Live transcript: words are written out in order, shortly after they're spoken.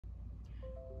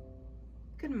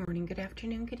Good morning, good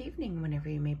afternoon, good evening, whenever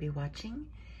you may be watching.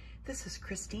 This is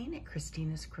Christine at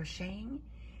Christina's Crocheting,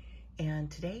 and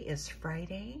today is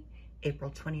Friday, April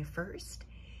 21st,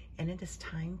 and it is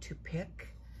time to pick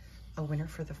a winner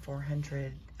for the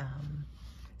 400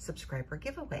 subscriber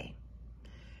giveaway.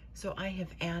 So I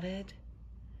have added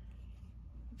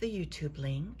the YouTube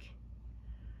link.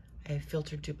 I have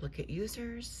filtered duplicate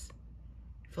users,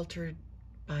 filtered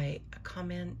by a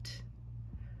comment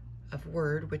of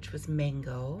word, which was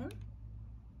mango.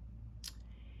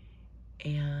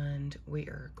 And we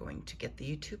are going to get the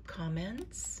YouTube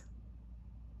comments.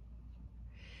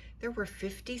 There were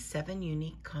 57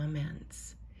 unique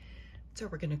comments. So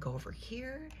we're gonna go over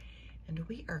here and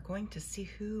we are going to see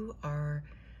who our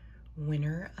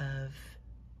winner of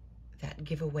that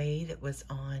giveaway that was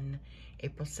on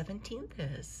April 17th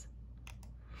is.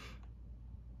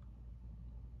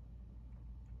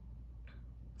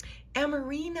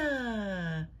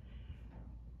 Amarina,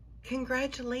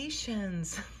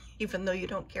 congratulations, even though you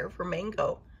don't care for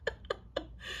mango.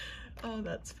 Oh,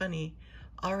 that's funny.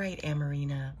 All right,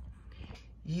 Amarina,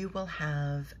 you will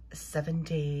have 7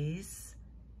 days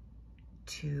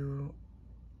to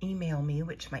email me,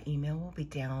 which my email will be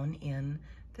down in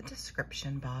the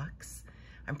description box.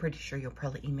 I'm pretty sure you'll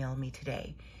probably email me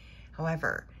today.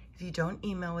 However, if you don't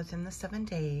email within the 7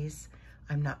 days,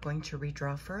 I'm not going to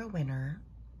redraw for a winner.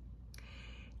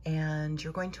 And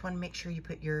you're going to want to make sure you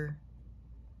put your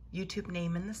YouTube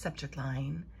name in the subject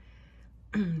line,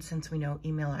 since we know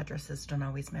email addresses don't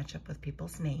always match up with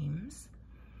people's names.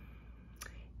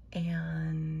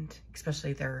 And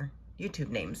especially their YouTube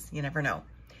names, you never know.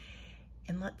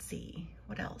 And let's see,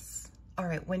 what else? All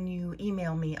right, when you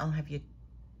email me, I'll have you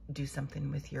do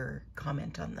something with your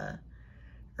comment on the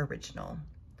original.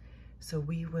 So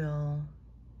we will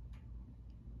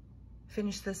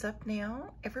finish this up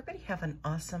now. Everybody have an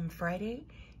awesome Friday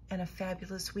and a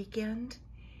fabulous weekend.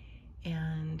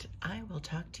 And I will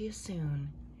talk to you soon.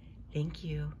 Thank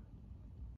you.